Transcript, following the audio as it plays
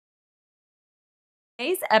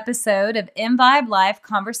Today's episode of InVibe Live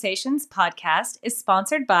Conversations podcast is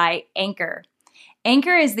sponsored by Anchor.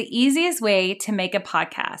 Anchor is the easiest way to make a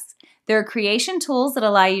podcast. There are creation tools that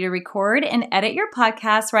allow you to record and edit your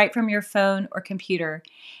podcast right from your phone or computer.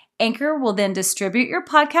 Anchor will then distribute your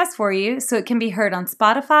podcast for you so it can be heard on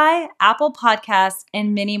Spotify, Apple Podcasts,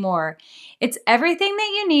 and many more. It's everything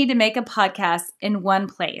that you need to make a podcast in one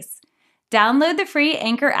place. Download the free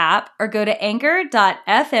Anchor app or go to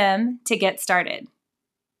anchor.fm to get started.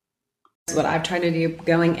 What I've tried to do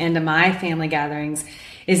going into my family gatherings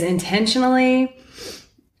is intentionally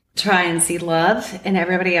try and see love in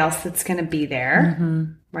everybody else that's going to be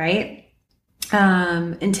there, right?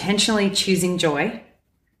 Intentionally choosing joy.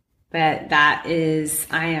 That is,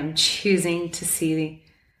 I am choosing to see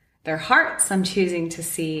their hearts. I'm choosing to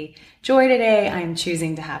see joy today. I'm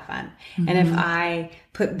choosing to have fun. And if I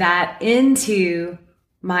put that into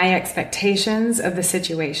my expectations of the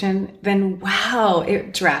situation, then wow,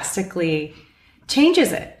 it drastically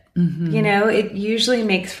changes it. You know, it usually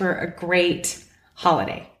makes for a great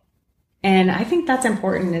holiday. And I think that's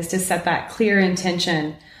important, is to set that clear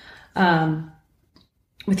intention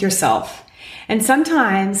with yourself. And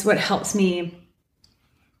sometimes what helps me,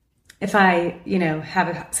 if I,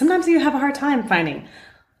 sometimes you have a hard time finding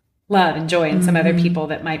love and joy in some other people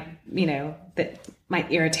that might, that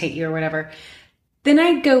might irritate you or whatever. Then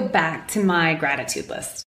I go back to my gratitude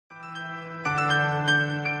list.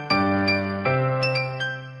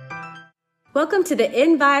 Welcome to the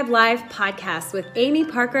InVibe Live podcast with Amy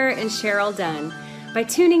Parker and Cheryl Dunn. By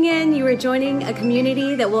tuning in, you are joining a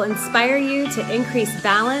community that will inspire you to increase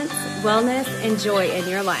balance, wellness, and joy in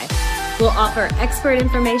your life. We'll offer expert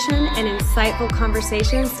information and insightful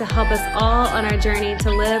conversations to help us all on our journey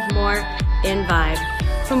to live more in vibe.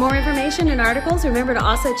 For more information and articles, remember to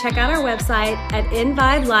also check out our website at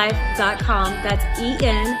invibelife.com. That's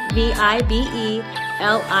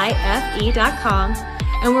ENVIBELIFE.com.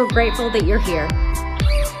 And we're grateful that you're here.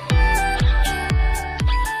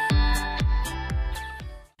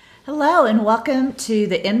 Hello, and welcome to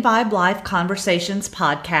the InVibe Live Conversations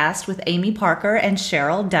podcast with Amy Parker and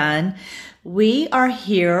Cheryl Dunn. We are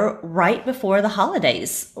here right before the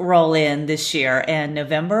holidays roll in this year, and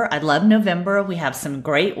November. I love November. We have some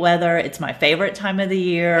great weather. It's my favorite time of the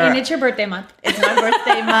year. And it's your birthday month. It's my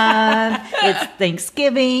birthday month. It's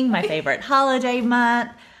Thanksgiving, my favorite holiday month.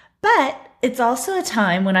 But it's also a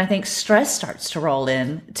time when I think stress starts to roll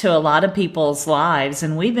in to a lot of people's lives.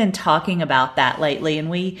 And we've been talking about that lately. And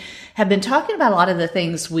we have been talking about a lot of the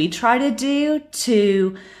things we try to do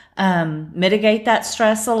to mitigate that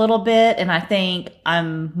stress a little bit. And I think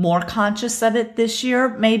I'm more conscious of it this year,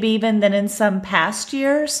 maybe even than in some past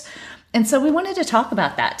years. And so we wanted to talk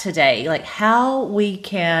about that today, like how we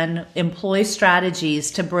can employ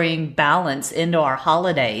strategies to bring balance into our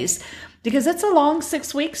holidays. Because it's a long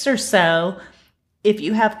 6 weeks or so if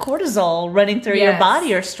you have cortisol running through your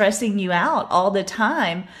body or stressing you out all the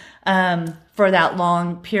time for that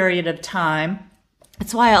long period of time.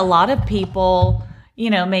 That's why a lot of people,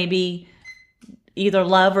 maybe either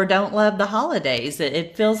love or don't love the holidays.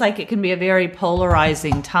 It feels like it can be a very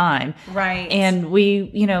polarizing time. Right. And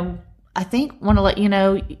we, I think want to let you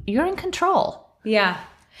know you're in control. Yeah.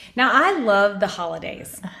 Now, I love the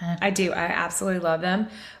holidays. I do. I absolutely love them.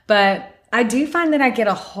 But I do find that I get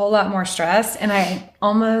a whole lot more stressed, and I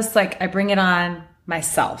almost I bring it on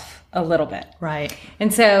myself a little bit. Right.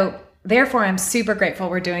 And so therefore, I'm super grateful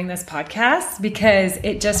we're doing this podcast, because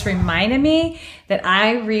it just reminded me that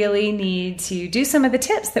I really need to do some of the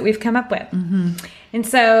tips that we've come up with. And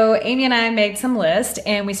so Amy and I made some lists,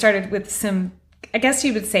 and we started with some, I guess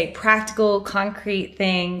you would say, practical, concrete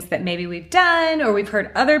things that maybe we've done or we've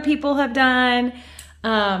heard other people have done,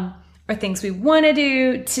 or things we want to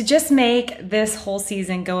do to just make this whole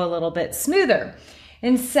season go a little bit smoother.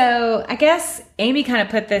 And so I guess Amy kind of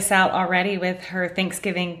put this out already with her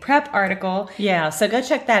Thanksgiving prep article. Yeah, so go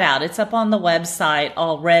check that out. It's up on the website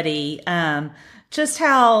already. Just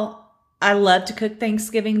how I love to cook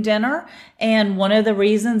Thanksgiving dinner. And one of the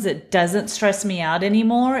reasons it doesn't stress me out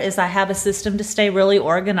anymore is I have a system to stay really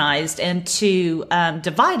organized and to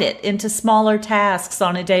divide it into smaller tasks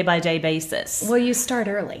on a day-by-day basis. Well, you start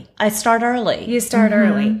early. I start early. You start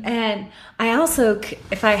early. And I also,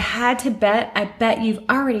 if I had to bet, I bet you've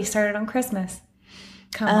already started on Christmas.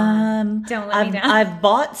 Come on. Don't let me down. I've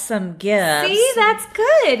bought some gifts. See, that's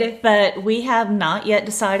good. But we have not yet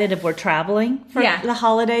decided if we're traveling for the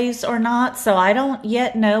holidays or not. So I don't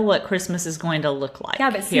yet know what Christmas is going to look like. Yeah,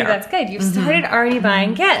 but see, that's good. You've started already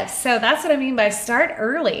buying gifts. So that's what I mean by start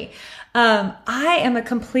early. I am a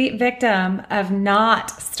complete victim of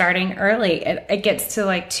not starting early. It gets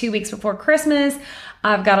to 2 weeks before Christmas.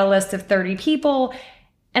 I've got a list of 30 people,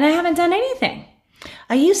 and I haven't done anything.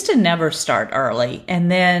 I used to never start early,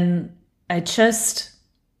 and then I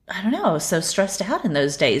don't know, I was so stressed out in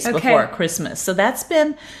those days before Christmas. So that's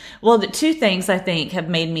been, well, the two things I think have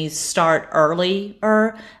made me start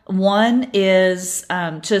earlier. One is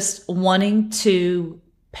just wanting to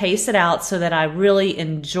pace it out so that I really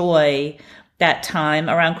enjoy that time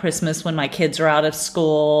around Christmas when my kids are out of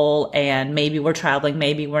school and maybe we're traveling,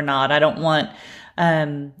 maybe we're not. I don't want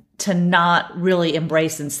to not really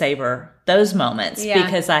embrace and savor those moments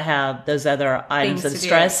because I have those other items of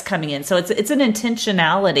stress coming in. So it's an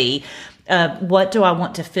intentionality. What do I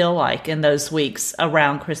want to feel like in those weeks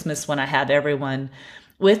around Christmas when I have everyone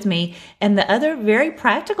with me? And the other very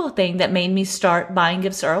practical thing that made me start buying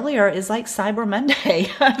gifts earlier is like Cyber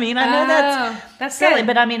Monday. I mean, I know that's silly,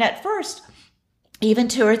 but I mean, at first, even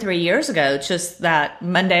 2 or 3 years ago, just that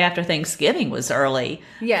Monday after Thanksgiving was early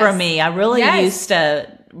for me. I really used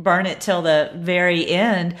to burn it till the very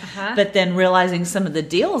end, but then realizing some of the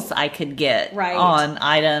deals I could get on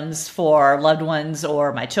items for loved ones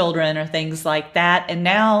or my children or things like that. And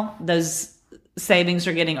now those savings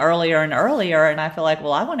are getting earlier and earlier. And I feel like,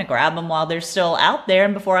 well, I want to grab them while they're still out there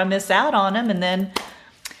and before I miss out on them. And then,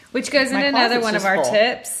 which goes into another one of our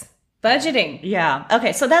tips. Budgeting. Yeah.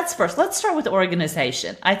 Okay. So that's first. Let's start with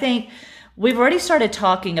organization. I think we've already started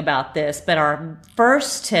talking about this, but our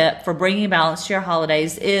first tip for bringing balance to your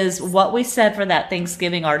holidays is what we said for that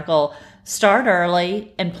Thanksgiving article: start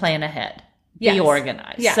early and plan ahead. Be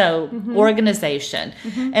organized. Yeah. So organization.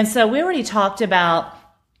 And so we already talked about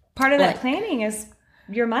part of that planning is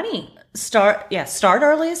your money. Start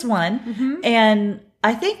early is one. And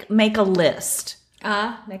I think make a list.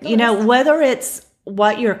 Whether it's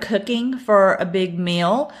what you're cooking for a big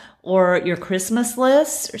meal or your Christmas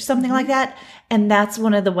list or something like that. And that's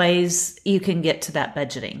one of the ways you can get to that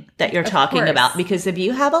budgeting that you're talking about. Because if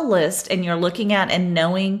you have a list and you're looking at and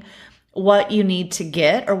knowing what you need to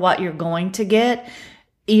get or what you're going to get,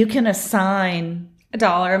 you can assign a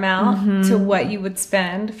dollar amount to what you would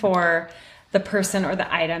spend for the person or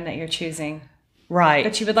the item that you're choosing. Right.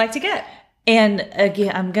 That you would like to get. And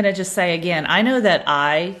again, I'm going to just say again, I know that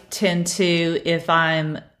I tend to, if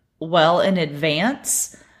I'm well in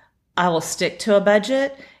advance, I will stick to a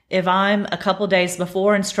budget. If I'm a couple days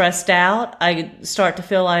before and stressed out, I start to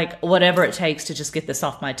feel like whatever it takes to just get this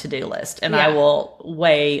off my to-do list. And I will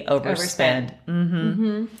way overspend.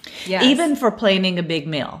 Yes. Even for planning a big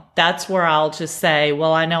meal. That's where I'll just say,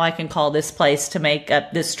 well, I know I can call this place to make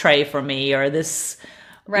up this tray for me or this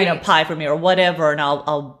pie for me or whatever. And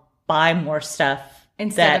I'll buy more stuff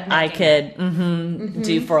that I could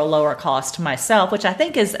do for a lower cost myself, which I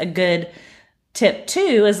think is a good tip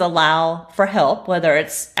too, is allow for help, whether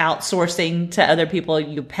it's outsourcing to other people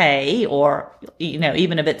you pay or,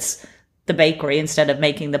 even if it's the bakery instead of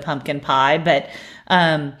making the pumpkin pie. But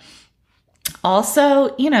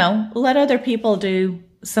also, let other people do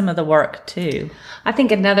some of the work too. I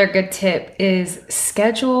think another good tip is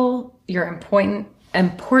schedule your important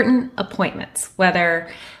appointments, whether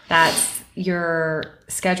that's your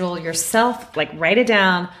schedule yourself, like write it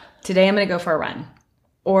down. Today I'm going to go for a run.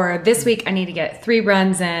 Or this week I need to get 3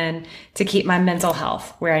 runs in to keep my mental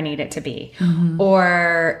health where I need it to be.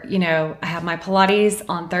 Or, I have my Pilates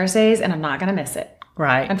on Thursdays and I'm not going to miss it.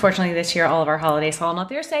 Right. Unfortunately, this year, all of our holidays fall on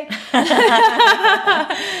Thursday.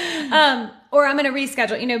 Or I'm going to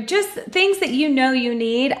reschedule, just things that you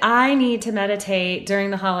need. I need to meditate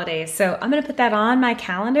during the holidays. So I'm going to put that on my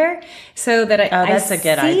calendar so that that's a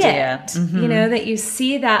good idea. That you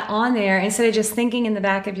see that on there instead of just thinking in the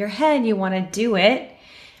back of your head, you want to do it.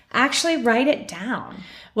 Actually write it down.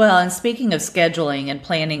 Well, and speaking of scheduling and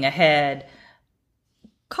planning ahead,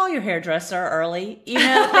 call your hairdresser early, things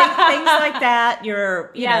like that.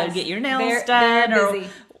 Get your nails done or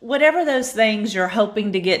whatever those things you're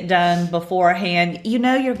hoping to get done beforehand.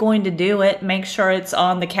 You're going to do it. Make sure it's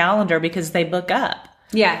on the calendar because they book up.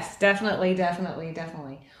 Yes, definitely.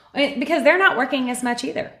 Because they're not working as much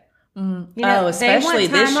either. Especially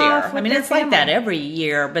this year. It's like that every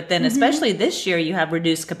year, but then especially this year, you have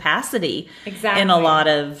reduced capacity in a lot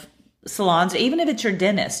of salons, even if it's your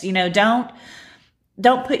dentist.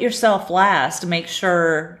 Don't put yourself last. Make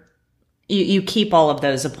sure you keep all of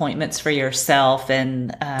those appointments for yourself.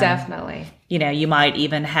 And definitely, you might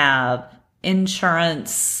even have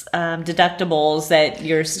insurance deductibles that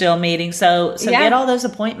you're still meeting. So get all those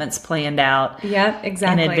appointments planned out. Yep,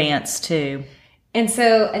 exactly. In advance too. And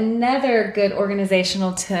so another good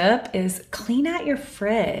organizational tip is clean out your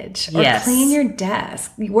fridge or clean your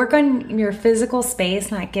desk. Work on your physical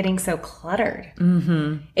space, not getting so cluttered.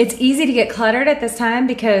 It's easy to get cluttered at this time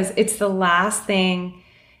because it's the last thing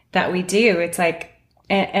that we do. It's like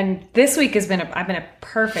And this week I've been a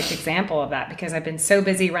perfect example of that because I've been so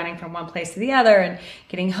busy running from one place to the other and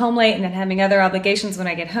getting home late and then having other obligations when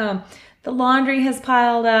I get home. The laundry has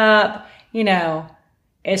piled up,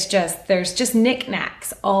 there's just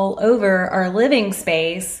knickknacks all over our living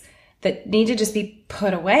space that need to just be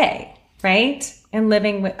put away, right? And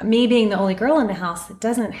living with me being the only girl in the house, it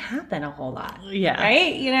doesn't happen a whole lot. Yeah.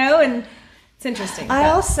 Right? And it's interesting. I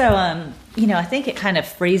also, I think it kind of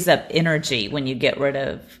frees up energy when you get rid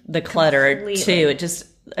of the clutter too. It just,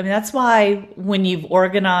 that's why when you've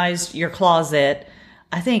organized your closet,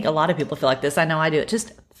 I think a lot of people feel like this. I know I do. It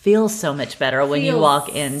just feels so much better when you walk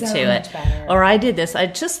into it. Or I did this.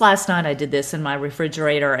 Just last night I did this in my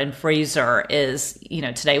refrigerator and freezer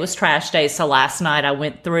today was trash day. So last night I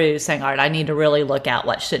went through saying, all right, I need to really look at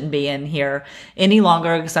what shouldn't be in here any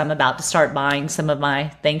longer because I'm about to start buying some of my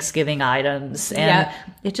Thanksgiving items. And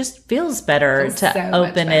it just feels better to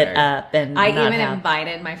open it up. And I even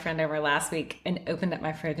invited my friend over last week and opened up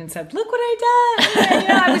my fridge and said, look what I done.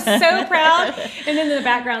 I was so proud. And then in the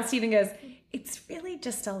background, Stephen goes, it's really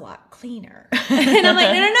just a lot cleaner. And I'm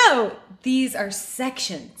like, no. These are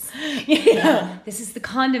sections. This is the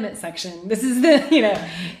condiment section. This is the,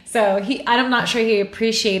 So I'm not sure he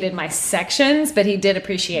appreciated my sections, but he did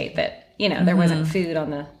appreciate that, there wasn't food on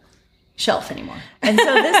the shelf anymore. And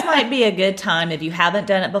so this might be a good time if you haven't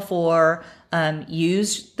done it before.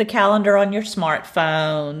 Use the calendar on your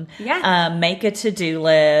smartphone. Yeah. Make a to-do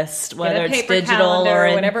list, whether it's digital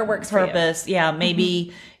or whatever works purpose. For you. Yeah.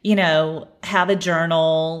 Maybe, have a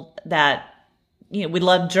journal that, we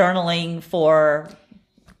love journaling for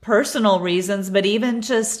personal reasons, but even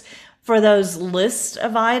just for those list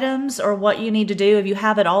of items or what you need to do, if you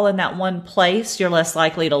have it all in that one place, you're less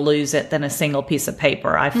likely to lose it than a single piece of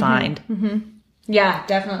paper, I find. Mm-hmm. Yeah,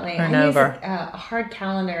 definitely. I use a hard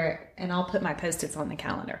calendar, and I'll put my Post-its on the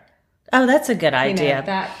calendar. Oh, that's a good idea.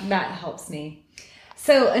 That helps me.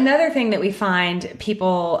 So another thing that we find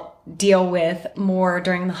people deal with more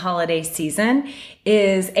during the holiday season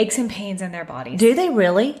is aches and pains in their bodies. Do they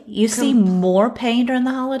really? You see more pain during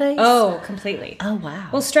the holidays? Oh, completely. Oh, wow.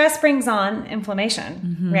 Well, stress brings on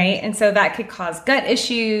inflammation, right? And so that could cause gut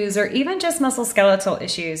issues or even just musculoskeletal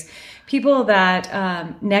issues. People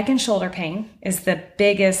that neck and shoulder pain is the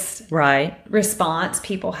biggest response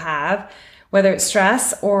people have, whether it's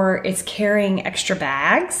stress or it's carrying extra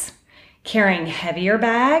bags, carrying heavier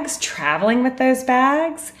bags, traveling with those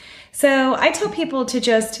bags. So I tell people to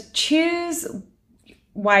just choose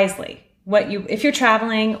wisely if you're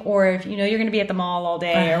traveling or if you're going to be at the mall all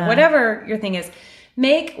day or whatever your thing is,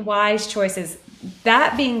 make wise choices.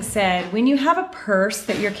 That being said, when you have a purse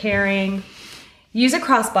that you're carrying, use a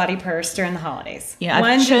crossbody purse during the holidays. Yeah,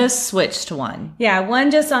 I've just switched to one. Yeah,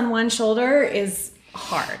 one just on one shoulder is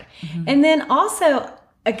hard. Mm-hmm. And then also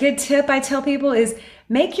a good tip I tell people is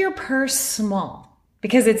make your purse small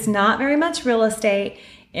because it's not very much real estate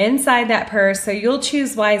inside that purse. So you'll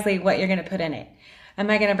choose wisely what you're going to put in it. Am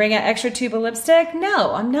I going to bring an extra tube of lipstick?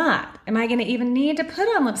 No, I'm not. Am I going to even need to put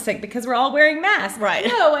on lipstick because we're all wearing masks? Right.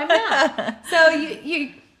 No, I'm not. So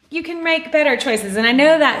you can make better choices. And I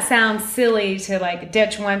know that sounds silly to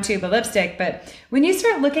ditch one tube of lipstick, but when you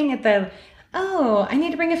start looking at I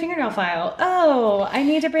need to bring a fingernail file. Oh, I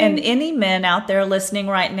need to bring... And any men out there listening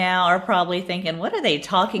right now are probably thinking, what are they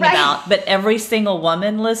talking about? But every single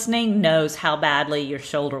woman listening knows how badly your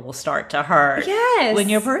shoulder will start to hurt. Yes. When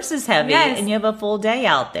your purse is heavy and you have a full day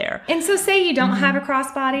out there. And so say you don't have a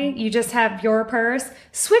crossbody, you just have your purse,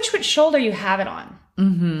 switch which shoulder you have it on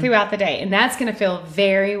throughout the day. And that's going to feel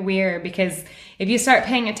very weird because if you start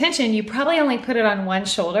paying attention, you probably only put it on one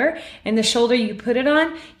shoulder, and the shoulder you put it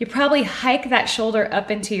on, you probably hike that shoulder up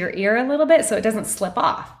into your ear a little bit so it doesn't slip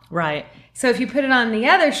off. Right. So if you put it on the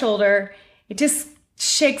other shoulder, it just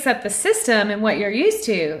shakes up the system and what you're used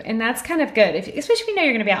to, and that's kind of good, especially if you know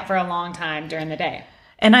you're going to be out for a long time during the day.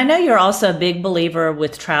 And I know you're also a big believer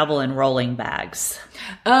with travel and rolling bags.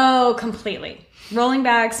 Oh, completely. Rolling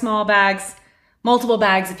bags, small bags, multiple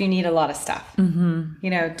bags if you need a lot of stuff.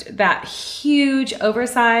 Mm-hmm. That huge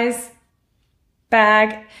oversized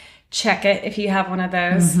bag, check it if you have one of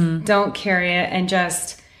those. Mm-hmm. Don't carry it and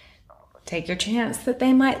just take your chance that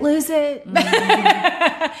they might lose it.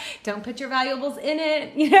 Mm-hmm. Don't put your valuables in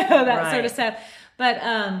it, that sort of stuff. But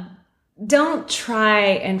don't try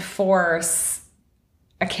and force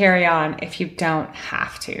a carry-on if you don't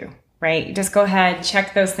have to. Right? Just go ahead,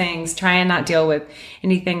 check those things, try and not deal with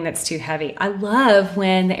anything that's too heavy. I love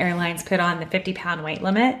when the airlines put on the 50-pound weight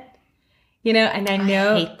limit. You know, and I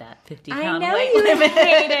know I hate that 50-pound I know weight you limit.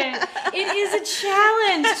 hate it. It is a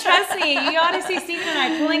challenge. Trust me. You ought to see Stephen and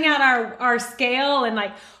I pulling out our scale and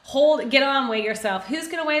like get on, weigh yourself. Who's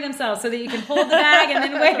going to weigh themselves so that you can hold the bag and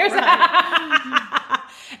then weigh yourself?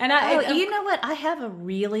 And you know what? I have a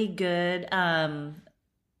really good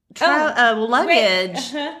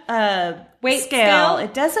luggage weight scale.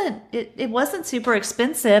 It wasn't super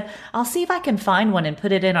expensive. I'll see if I can find one and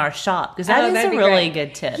put it in our shop, because that is a really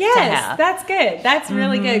good tip to have. That's good. That's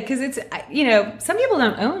really good, because it's, you know, some people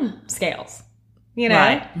don't own scales. You know,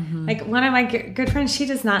 right. Like one of my good friends, she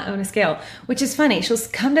does not own a scale, which is funny. She'll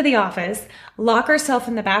come to the office, lock herself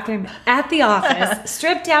in the bathroom at the office,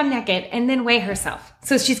 strip down naked, and then weigh herself.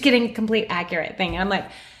 So she's getting a complete accurate thing. And I'm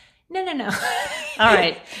like, no. All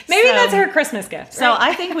right. Maybe that's her Christmas gift. So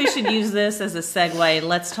I think we should use this as a segue.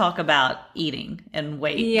 Let's talk about eating and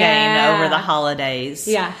weight gain over the holidays.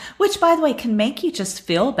 Yeah. Which, by the way, can make you just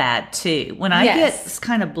feel bad too. When I get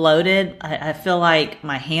kind of bloated, I feel like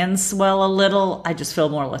my hands swell a little. I just feel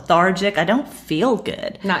more lethargic. I don't feel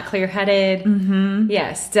good. Not clear-headed. Mm-hmm.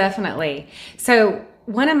 Yes, definitely. So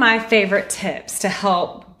one of my favorite tips to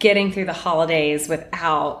help getting through the holidays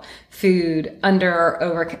without food under or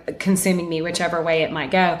over consuming me, whichever way it might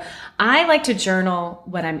go, I like to journal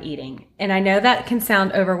what I'm eating. And I know that can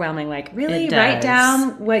sound overwhelming, like really write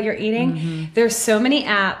down what you're eating. Mm-hmm. There's so many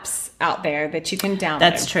apps out there that you can download.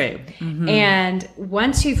 That's true. Mm-hmm. And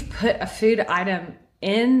once you've put a food item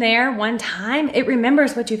in there one time, it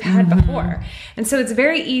remembers what you've had before. And so it's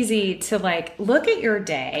very easy to like look at your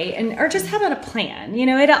day or just have a plan. You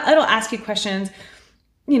know, it'll ask you questions,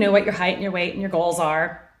 you know, what your height and your weight and your goals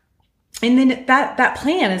are. And then that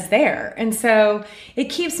plan is there. And so it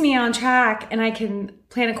keeps me on track, and I can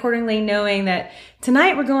plan accordingly, knowing that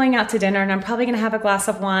tonight we're going out to dinner and I'm probably going to have a glass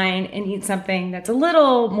of wine and eat something that's a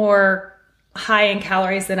little more high in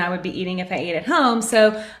calories than I would be eating if I ate at home. So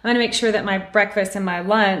I'm going to make sure that my breakfast and my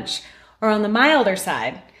lunch are on the milder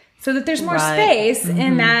side, so that there's more space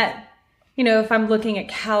in that, you know, if I'm looking at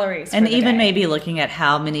calories. And even maybe looking at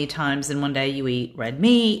how many times in one day you eat red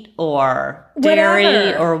meat or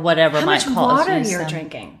dairy or whatever might cause you. How much water you're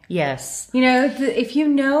drinking. Yes. You know, if you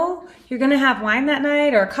know you're going to have wine that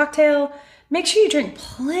night or a cocktail, make sure you drink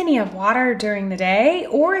plenty of water during the day.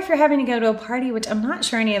 Or if you're having to go to a party, which I'm not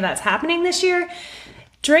sure any of that's happening this year,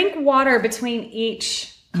 drink water between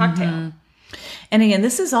each cocktail. Mm-hmm. And again,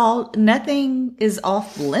 nothing is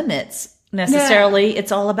off limits necessarily. No.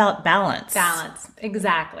 It's all about balance.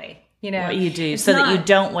 Exactly. You know what you do that you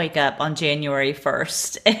don't wake up on January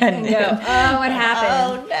 1st and go, oh, what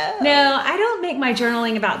happened? Oh, no. No, I don't make my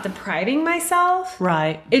journaling about depriving myself.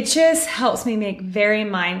 Right. It just helps me make very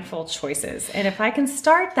mindful choices. And if I can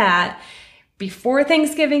start that before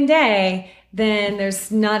Thanksgiving Day, then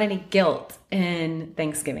there's not any guilt in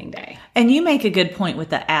Thanksgiving Day. And you make a good point with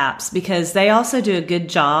the apps, because they also do a good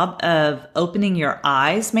job of opening your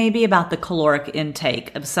eyes maybe about the caloric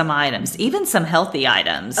intake of some items, even some healthy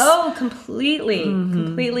items. Oh, completely.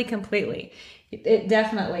 Mm-hmm. Completely. It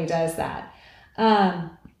definitely does that.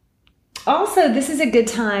 Also, this is a good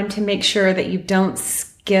time to make sure that you don't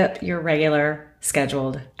skip your regular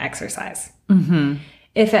scheduled exercise. Mm-hmm.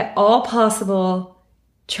 If at all possible,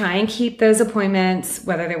 try and keep those appointments,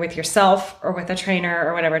 whether they're with yourself or with a trainer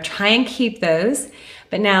or whatever, try and keep those.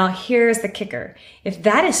 But now here's the kicker. If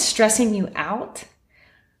that is stressing you out,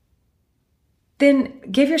 then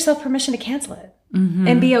give yourself permission to cancel it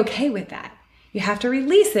and be okay with that. You have to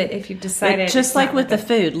release it if you've decided. But just like with the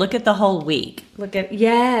food, look at the whole week.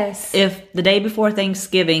 Yes. If the day before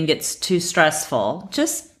Thanksgiving gets too stressful,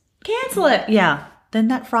 just cancel it. Yeah. Then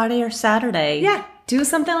that Friday or Saturday. Yeah. Do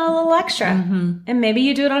something a little extra. Mm-hmm. And maybe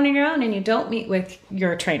you do it on your own and you don't meet with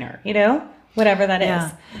your trainer, you know, whatever that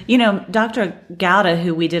is. You know, Dr. Gowda,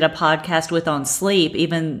 who we did a podcast with on sleep,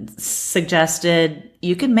 even suggested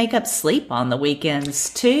you can make up sleep on the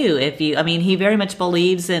weekends too. He very much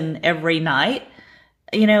believes in every night,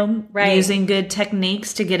 you know, using good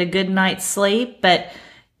techniques to get a good night's sleep, but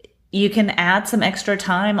you can add some extra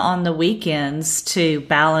time on the weekends to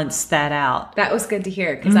balance that out. That was good to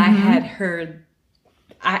hear, because I had heard,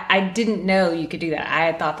 I didn't know you could do that. I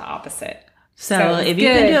had thought the opposite. So if you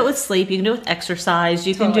can do it with sleep, you can do it with exercise,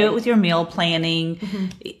 you can do it with your meal planning.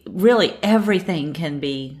 Mm-hmm. Really, everything can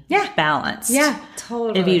be balanced. Yeah,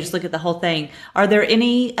 totally. If you just look at the whole thing. Are there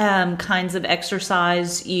any kinds of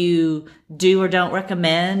exercise you do or don't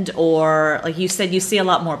recommend? Or like you said, you see a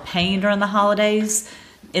lot more pain during the holidays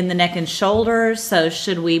in the neck and shoulders. So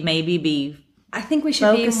should we maybe be I think we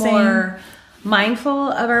should be more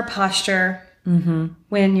mindful of our posture.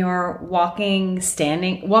 When you're walking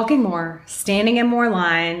more, standing in more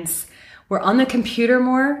lines, We're on the computer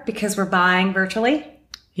more because we're buying virtually,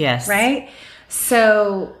 Yes. right?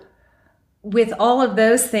 So with all of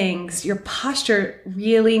those things, your posture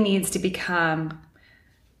really needs to become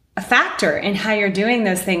a factor in how you're doing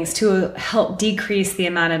those things to help decrease the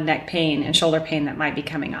amount of neck pain and shoulder pain that might be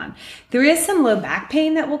coming on. There is some low back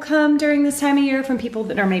pain that will come during this time of year from people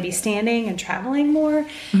that are maybe standing and traveling more.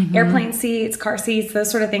 Airplane seats, car seats, those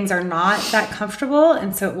sort of things are not that comfortable,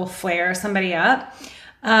 and so it will flare somebody up.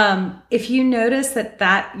 If you notice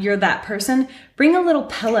that you're that person, bring a little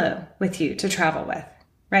pillow with you to travel with,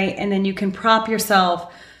 right? And then you can prop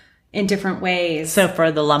yourself in different ways. So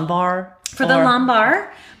for the lumbar? For the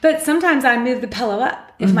lumbar, but sometimes I move the pillow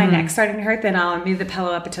up. If my neck's starting to hurt, then I'll move the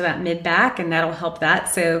pillow up into that mid back, and that'll help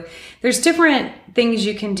that. So there's different things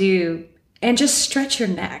you can do, and just stretch your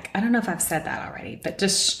neck. I don't know if I've said that already, but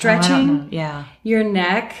just stretching your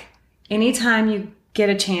neck anytime you get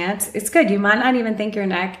a chance. It's good. You might not even think your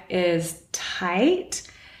neck is tight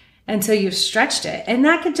until you've stretched it. And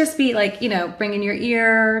that could just be like, bringing your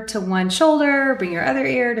ear to one shoulder, bring your other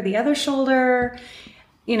ear to the other shoulder.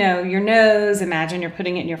 Your nose, imagine you're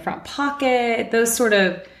putting it in your front pocket, those sort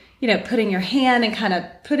of, putting your hand and kind of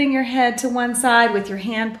putting your head to one side with your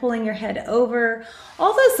hand pulling your head over,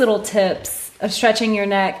 all those little tips of stretching your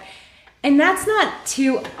neck. And that's not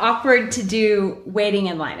too awkward to do waiting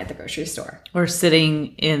in line at the grocery store. Or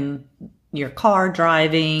sitting in your car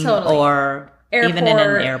driving. Totally. Or Airport, even in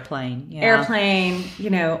an airplane. Yeah. Airplane,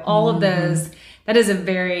 all of those. That is a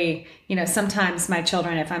very, sometimes my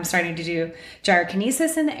children, if I'm starting to do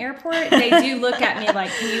gyrokinesis in the airport, they do look at me like,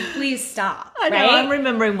 can you please stop? I know. Right? I'm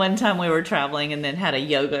remembering one time we were traveling and then had a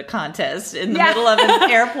yoga contest in the middle of an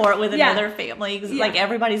airport with another family. Like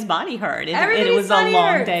everybody's body hurt. It was a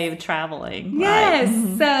long day of traveling. Yes.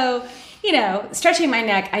 Right? So, stretching my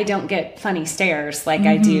neck, I don't get funny stares like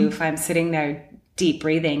I do if I'm sitting there deep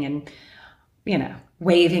breathing and,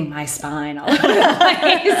 waving my spine all over the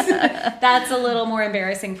place. That's a little more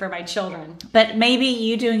embarrassing for my children. But maybe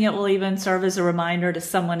you doing it will even serve as a reminder to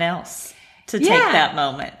someone else to take that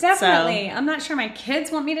moment. Definitely. So, I'm not sure my kids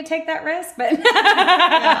want me to take that risk, but.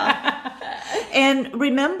 And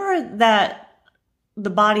remember that the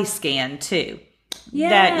body scan too. Yeah.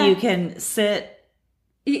 That you can sit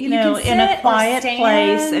in a quiet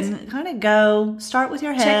place and kind of start with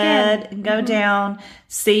your head and go down,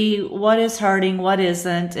 see what is hurting, what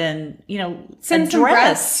isn't, and, send some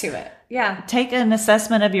breath to it. Yeah. Take an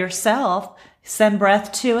assessment of yourself, send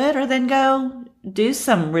breath to it, or then go do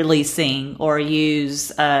some releasing or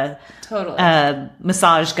use a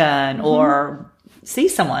massage gun or see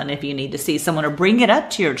someone if you need to see someone, or bring it up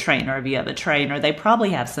to your trainer if you have a trainer. They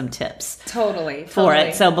probably have some tips for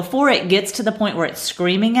it. So before it gets to the point where it's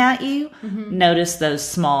screaming at you, notice those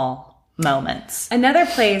small moments. Another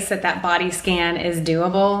place that body scan is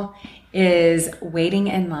doable is waiting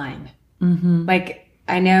in line. Like,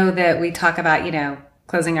 I know that we talk about,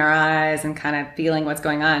 closing our eyes and kind of feeling what's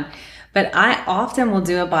going on, but I often will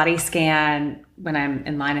do a body scan when I'm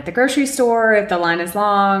in line at the grocery store, if the line is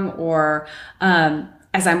long, or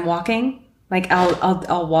as I'm walking. Like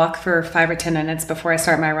I'll walk for 5 or 10 minutes before I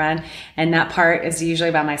start my run, and that part is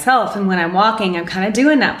usually by myself. And when I'm walking, I'm kind of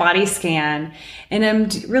doing that body scan, and I'm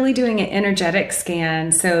really doing an energetic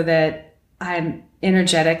scan so that I'm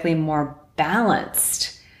energetically more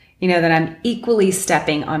balanced. That I'm equally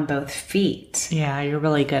stepping on both feet. Yeah, you're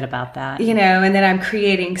really good about that. And then I'm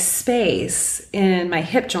creating space in my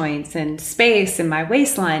hip joints and space in my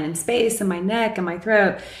waistline and space in my neck and my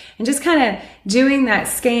throat. And just kind of doing that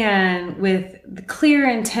scan with the clear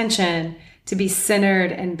intention to be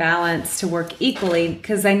centered and balanced, to work equally.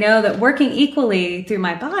 Because I know that working equally through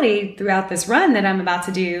my body throughout this run that I'm about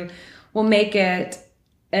to do will make it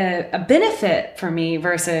a benefit for me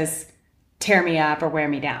versus tear me up or wear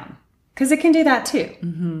me down, because it can do that too.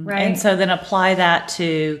 Right. And so then apply that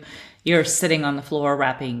to you're sitting on the floor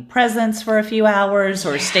wrapping presents for a few hours,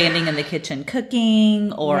 or standing in the kitchen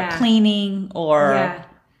cooking or cleaning, or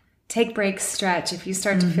take breaks, stretch. If you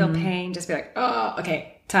start to feel pain, just be like, oh,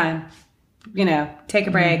 okay, time, take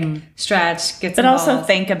a break, stretch, get some balls. But also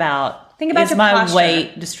think about is my posture.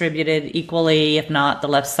 Weight distributed equally? If not, the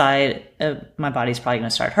left side of my body's probably going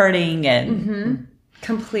to start hurting. And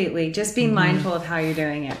completely. Just be mindful of how you're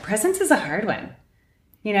doing it. Presence is a hard one.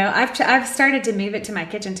 I've started to move it to my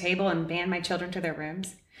kitchen table and ban my children to their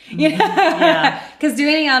rooms. Because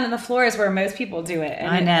doing it out on the floor is where most people do it. And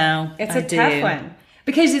I know. It's a tough one.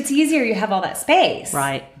 Because it's easier. You have all that space.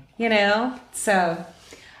 Right. So,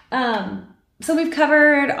 so we've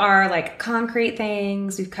covered our concrete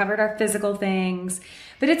things. We've covered our physical things.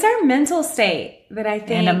 But it's our mental state that I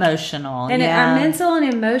think. And emotional. And our mental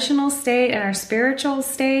and emotional state and our spiritual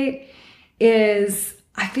state is,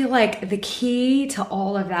 I feel like, the key to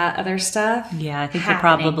all of that other stuff. Yeah, I think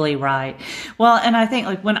happening. you're probably right. Well, and I think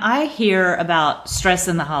like when I hear about stress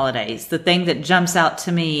in the holidays, the thing that jumps out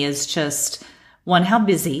to me is just one, how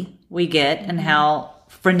busy we get and how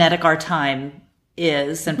frenetic our time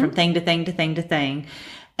is and from thing to thing to thing to thing.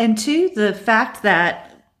 And two, the fact that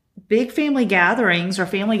big family gatherings or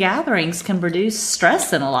family gatherings can produce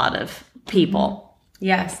stress in a lot of people.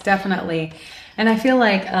 Yes, definitely. And I feel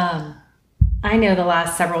like I know the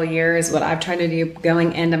last several years, what I've tried to do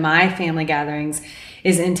going into my family gatherings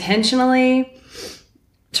is intentionally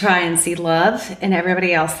try and see love in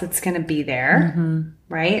everybody else that's going to be there,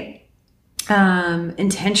 right?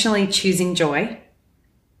 Intentionally choosing joy.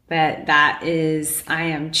 That is, I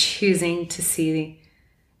am choosing to see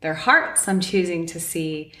their hearts. I'm choosing to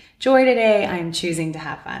see joy today. I'm choosing to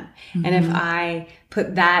have fun. And if I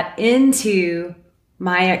put that into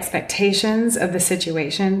my expectations of the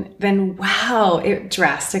situation, then wow, it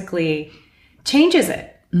drastically changes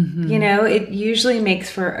it. You know, it usually makes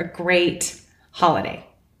for a great holiday.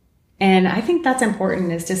 And I think that's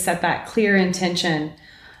important, is to set that clear intention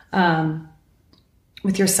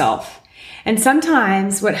with yourself. And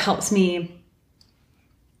sometimes what helps me,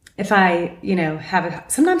 if I,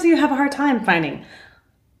 sometimes you have a hard time finding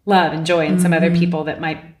love and joy in some other people that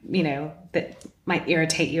might, that might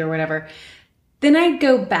irritate you or whatever. Then I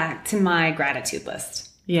go back to my gratitude list.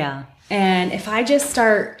 Yeah. And if I just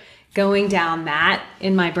start going down that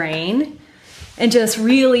in my brain and just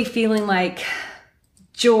really feeling like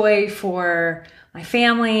joy for my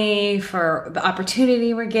family, for the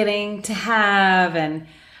opportunity we're getting to have, and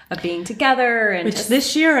of being together. And which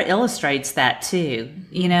this year illustrates that too.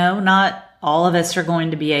 You know, not all of us are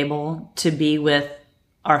going to be able to be with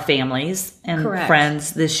our families and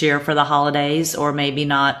friends this year for the holidays, or maybe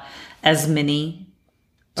not as many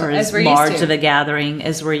or as large of a gathering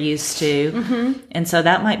as we're used to. And so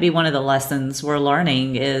that might be one of the lessons we're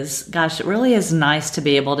learning is, gosh, it really is nice to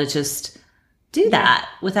be able to just do that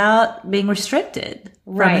without being restricted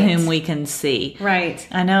from whom we can see. Right.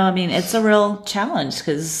 I know. I mean, it's a real challenge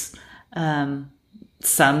because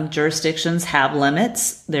some jurisdictions have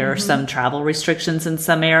limits. There are some travel restrictions in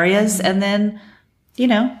some areas. And then,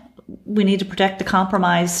 we need to protect the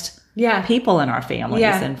compromised people in our families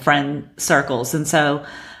and friend circles. And so,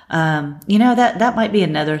 that might be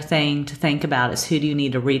another thing to think about, is who do you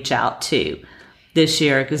need to reach out to this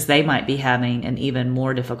year? Because they might be having an even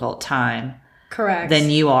more difficult time than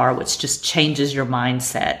you are, which just changes your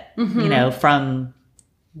mindset, from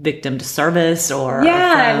victim to service or from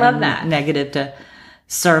I love that. negative to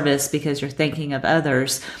service, because you're thinking of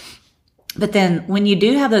others. But then when you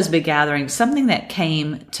do have those big gatherings, something that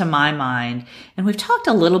came to my mind, and we've talked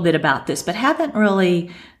a little bit about this, but haven't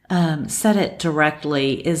really said it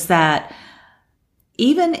directly, is that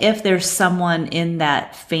even if there's someone in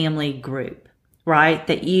that family group, right,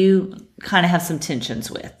 that you kind of have some tensions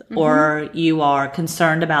with, or you are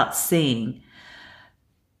concerned about seeing,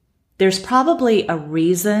 there's probably a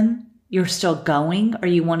reason you're still going, or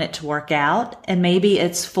you want it to work out. And maybe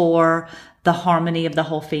it's for the harmony of the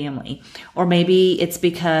whole family. Or maybe it's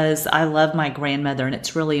because I love my grandmother and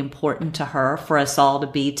it's really important to her for us all to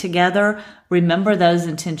be together. Remember those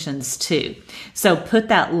intentions too. So put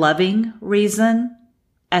that loving reason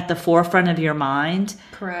at the forefront of your mind.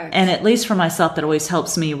 Correct. And at least for myself, that always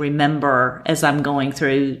helps me remember as I'm going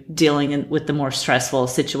through dealing with the more stressful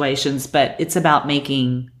situations. But it's about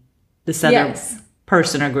making this other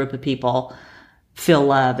person or group of people feel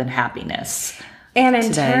love and happiness. And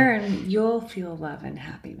in turn, you'll feel love and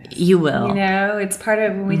happiness. You will. It's part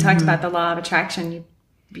of when we talked about the law of attraction,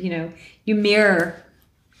 you mirror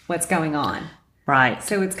what's going on. Right.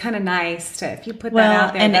 So it's kind of nice to, if you put that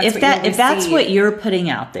out there, and if that's what you're putting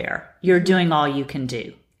out there, you're doing all you can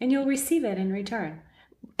do. And you'll receive it in return.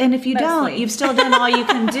 And if you don't, you've still done all you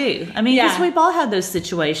can do. I mean, because we've all had those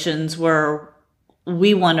situations where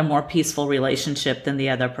we want a more peaceful relationship than the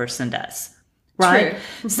other person does. Right.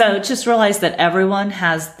 True. So just realize that everyone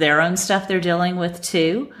has their own stuff they're dealing with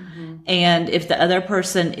too. And if the other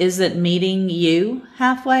person isn't meeting you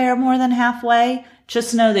halfway or more than halfway,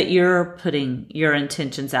 just know that you're putting your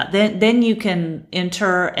intentions out. Then you can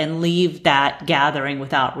enter and leave that gathering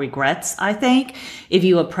without regrets, I think, if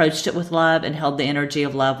you approached it with love and held the energy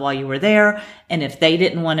of love while you were there. And if they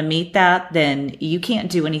didn't want to meet that, then you can't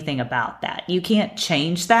do anything about that. You can't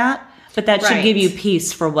change that. But that should give you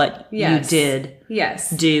peace for what you did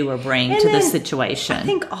do or bring to the situation. I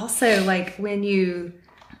think also, like, with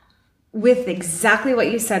exactly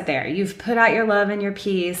what you said there, you've put out your love and your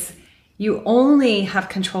peace. You only have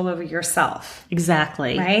control over yourself.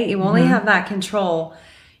 Exactly. Right? You only have that control.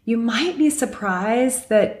 you might be surprised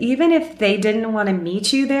that even if they didn't want to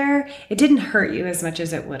meet you there, it didn't hurt you as much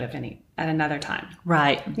as it would have at another time.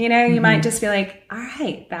 Right. You know, you might just be like, all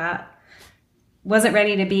right, that wasn't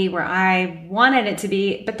ready to be where I wanted it to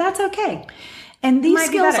be, but that's okay. And these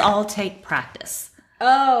skills all take practice.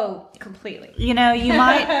 Oh, completely. You know, you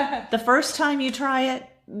might, the first time you try it,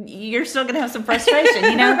 you're still going to have some frustration,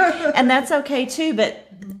 you know, and that's okay too. But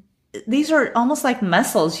these are almost like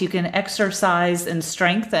muscles you can exercise and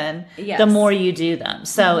strengthen the more you do them.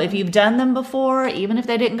 So if you've done them before, even if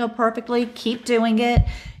they didn't go perfectly, keep doing it.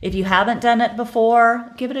 If you haven't done it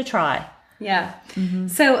before, give it a try. Yeah.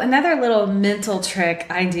 So another little mental trick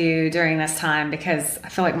I do during this time, because I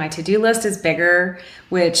feel like my to-do list is bigger,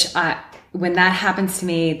 which when that happens to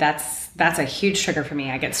me, that's a huge trigger for me.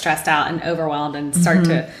 I get stressed out and overwhelmed and start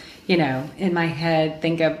to, you know, in my head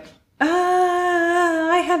think of,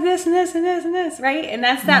 I have this and this and this and this, right? And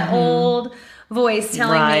that's that old voice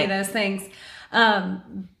telling me those things.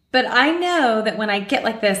 But I know that when I get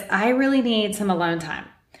like this, I really need some alone time.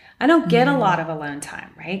 I don't get a lot of alone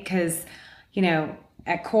time, right? Because, you know,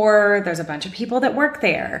 at CORE, there's a bunch of people that work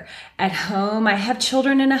there. At home, I have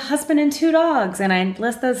children and a husband and 2 dogs. And I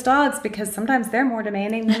list those dogs because sometimes they're more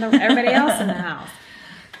demanding than everybody else in the house.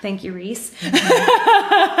 Thank you, Reese.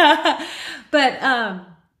 But,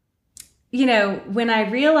 you know, when I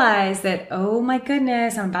realize that, oh my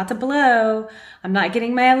goodness, I'm about to blow, I'm not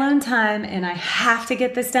getting my alone time and I have to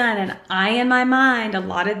get this done. And I, in my mind,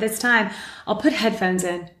 allotted this time, I'll put headphones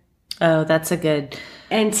in. Oh, that's a good...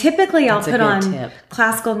 And typically I'll put on tip.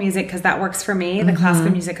 Classical music because that works for me, the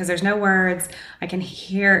classical music, because there's no words. I can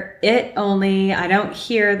hear it only. I don't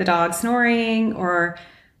hear the dog snoring or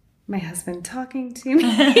my husband talking to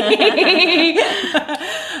me.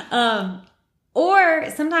 Or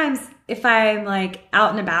sometimes if I'm like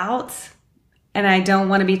out and about and I don't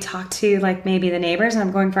want to be talked to, like maybe the neighbors, and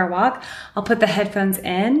I'm going for a walk, I'll put the headphones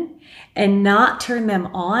in and not turn them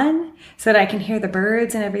on so that I can hear the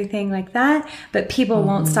birds and everything like that. But people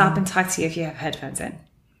won't stop and talk to you if you have headphones in.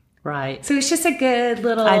 Right. So it's just a good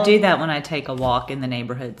little... I do that when I take a walk in the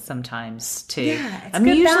neighborhood sometimes too. Yeah, it's I'm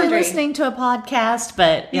good usually boundary. listening to a podcast,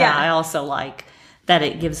 but I also like that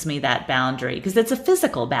it gives me that boundary because it's a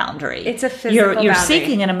physical boundary. It's a physical You're boundary.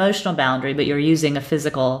 seeking an emotional boundary, but you're using a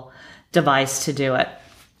physical device to do it.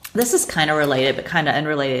 This is kind of related, but kind of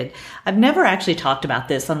unrelated. I've never actually talked about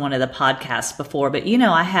this on one of the podcasts before, but you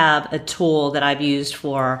know, I have a tool that I've used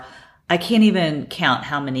for, I can't even count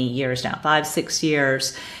how many years now, 5, 6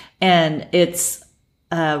 years. And it's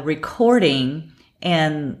recording,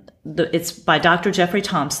 and it's by Dr. Jeffrey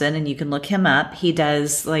Thompson, and you can look him up. He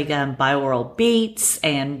does like binaural beats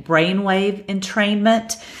and brainwave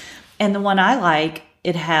entrainment. And the one I like,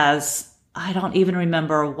 it has, I don't even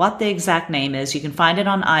remember what the exact name is. You can find it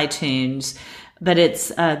on iTunes, but it's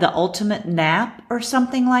the Ultimate Nap or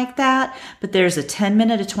something like that. But there's a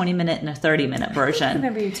 10-minute, a 20-minute, and a 30-minute version. I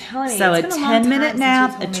remember you telling me. So a It's been a long 10-minute time nap,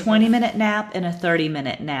 a since you told me 20-minute nap, and a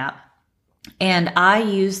 30-minute nap. And I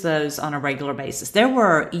use those on a regular basis. There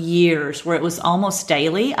were years where it was almost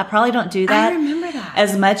daily. I probably don't do that I remember that.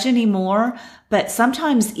 as much anymore. But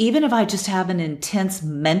sometimes, even if I just have an intense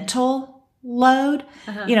mental load,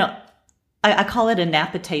 you know, I call it a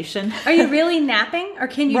napitation. Are you really napping, or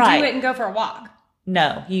can you Right. do it and go for a walk?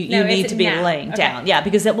 No, you No, need it's to a be nap. laying Okay. down. Yeah,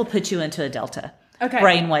 because it will put you into a delta Okay.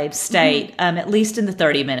 brainwave state, at least in the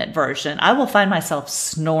 30-minute version. I will find myself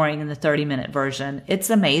snoring in the 30-minute version. It's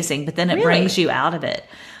amazing, but then it Really? brings you out of it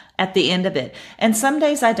at the end of it. And some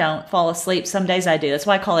days I don't fall asleep. Some days I do. That's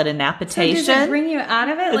why I call it a So napitation. does it bring you out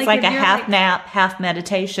of it? It's like if a you're, half nap, half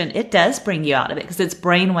meditation. It does bring you out of it because it's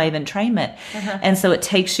brainwave entrainment. And so it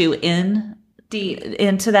takes you in deep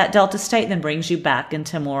into that delta state, then brings you back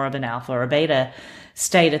into more of an alpha or beta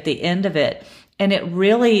state at the end of it. And it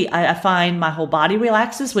really, I find my whole body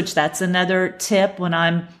relaxes, which that's another tip when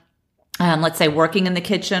I'm, let's say, working in the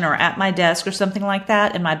kitchen or at my desk or something like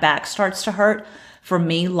that, and my back starts to hurt. For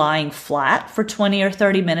me, lying flat for 20 or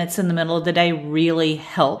 30 minutes in the middle of the day really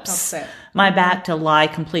helps it. my back to lie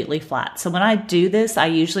completely flat. So when I do this, I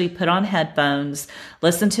usually put on headphones,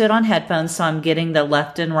 listen to it on headphones, so I'm getting the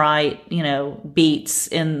left and right, you know, beats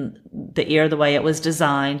in the ear the way it was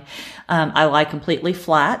designed. I lie completely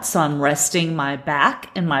flat, so I'm resting my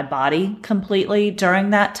back and my body completely during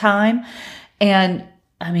that time. And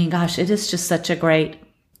I mean, gosh, it is just such a great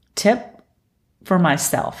tip for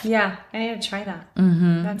myself. Yeah, I need to try that.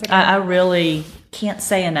 That's a good I really can't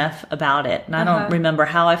say enough about it. And I don't remember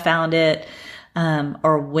how I found it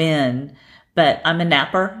or when, but I'm a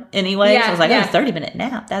napper anyway. Yeah, so I was like, yeah. oh, 30-minute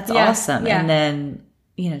nap. That's Yeah, awesome. yeah. And then,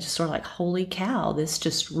 you know, just sort of like, holy cow, this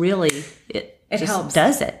just really, It just helps.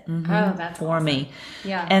 does it Oh, that's for awesome. me.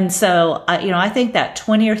 Yeah. And so, I think that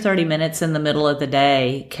 20 or 30 minutes in the middle of the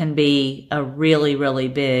day can be a really, really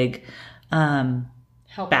big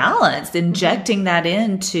balance, injecting that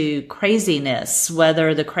into craziness,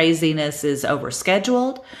 whether the craziness is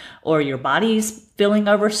overscheduled or your body's feeling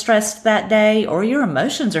overstressed that day or your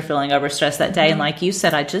emotions are feeling overstressed that day. And like you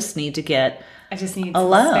said, I just need to get some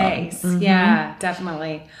alone. space. Yeah,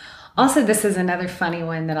 definitely. Also, this is another funny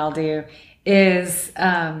one that I'll do is,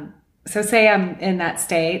 so say I'm in that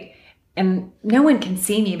state and no one can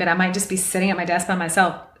see me, but I might just be sitting at my desk by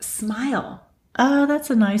myself. Smile. Oh, that's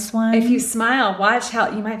a nice one. If you smile, watch how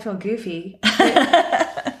you might feel goofy.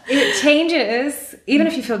 It changes. Even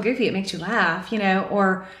if you feel goofy, it makes you laugh,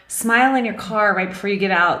 or smile in your car right before you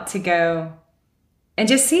get out to go and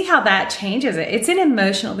just see how that changes it. It's an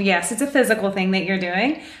emotional, yes, it's a physical thing that you're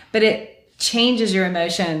doing, but it changes your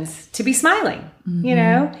emotions to be smiling,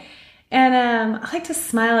 And I like to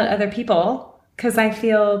smile at other people because I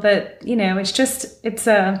feel that,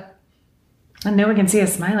 and no one can see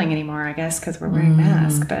us smiling anymore, I guess, because we're wearing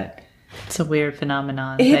masks, but it's a weird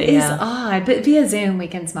phenomenon. It is odd, but via Zoom we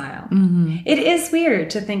can smile. It is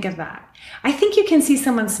weird to think of that. I think you can see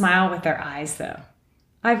someone smile with their eyes, though.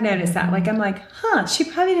 I've noticed that. Like, I'm like, she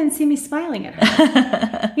probably didn't see me smiling at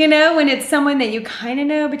her. When it's someone that you kind of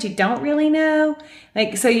know, but you don't really know.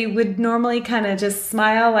 Like, so you would normally kind of just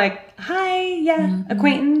smile like, hi,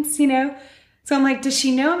 acquaintance, So I'm like, does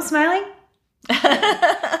she know I'm smiling?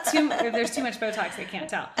 If there's too much Botox, I can't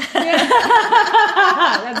tell.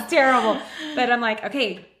 That's terrible. But I'm like,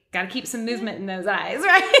 okay, got to keep some movement in those eyes,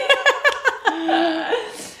 right?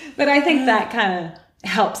 But I think that kind of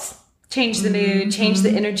helps change the mood, change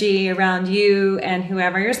the energy around you and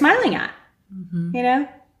whoever you're smiling at.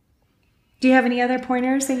 Do you have any other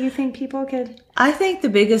pointers that you think people could? I think the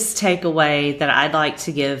biggest takeaway that I'd like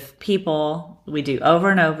to give people, we do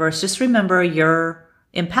over and over, is just remember you're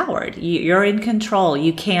empowered. You're in control.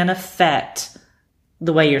 You can affect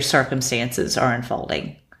the way your circumstances are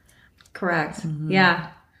unfolding. Correct. Yeah.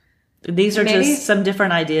 These are just some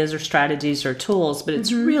different ideas or strategies or tools, but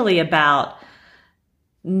it's really about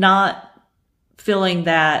not feeling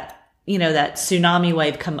that, that tsunami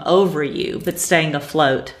wave come over you, but staying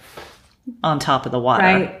afloat on top of the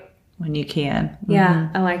water when you can. Yeah,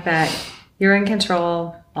 I like that. You're in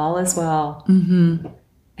control. All is well. And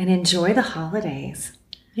enjoy the holidays.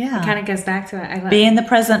 Yeah. It kind of goes back to it. Be in the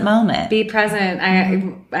present moment. Be present.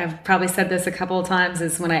 I've probably said this a couple of times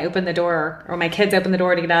is when I open the door or my kids open the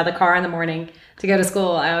door to get out of the car in the morning to go to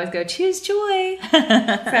school, I always go, choose joy.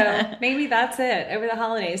 So maybe that's it over the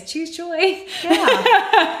holidays. Choose joy.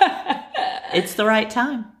 Yeah. It's the right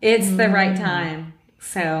time. It's the right time.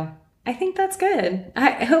 So I think that's good.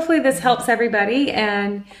 Hopefully this helps everybody.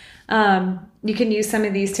 And you can use some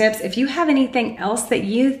of these tips. If you have anything else that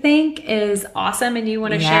you think is awesome and you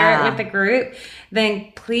want to share it with the group,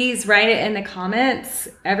 then please write it in the comments.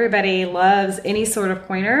 Everybody loves any sort of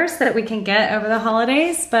pointers that we can get over the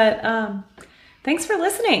holidays. But thanks for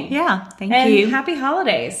listening. Yeah, thank and you. Happy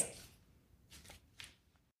holidays.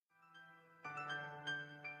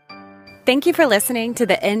 Thank you for listening to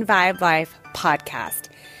the In Vibe Life podcast.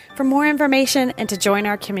 For more information and to join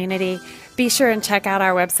our community, be sure and check out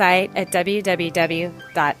our website at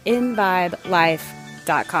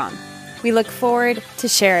www.invibelife.com. We look forward to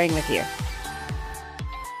sharing with you.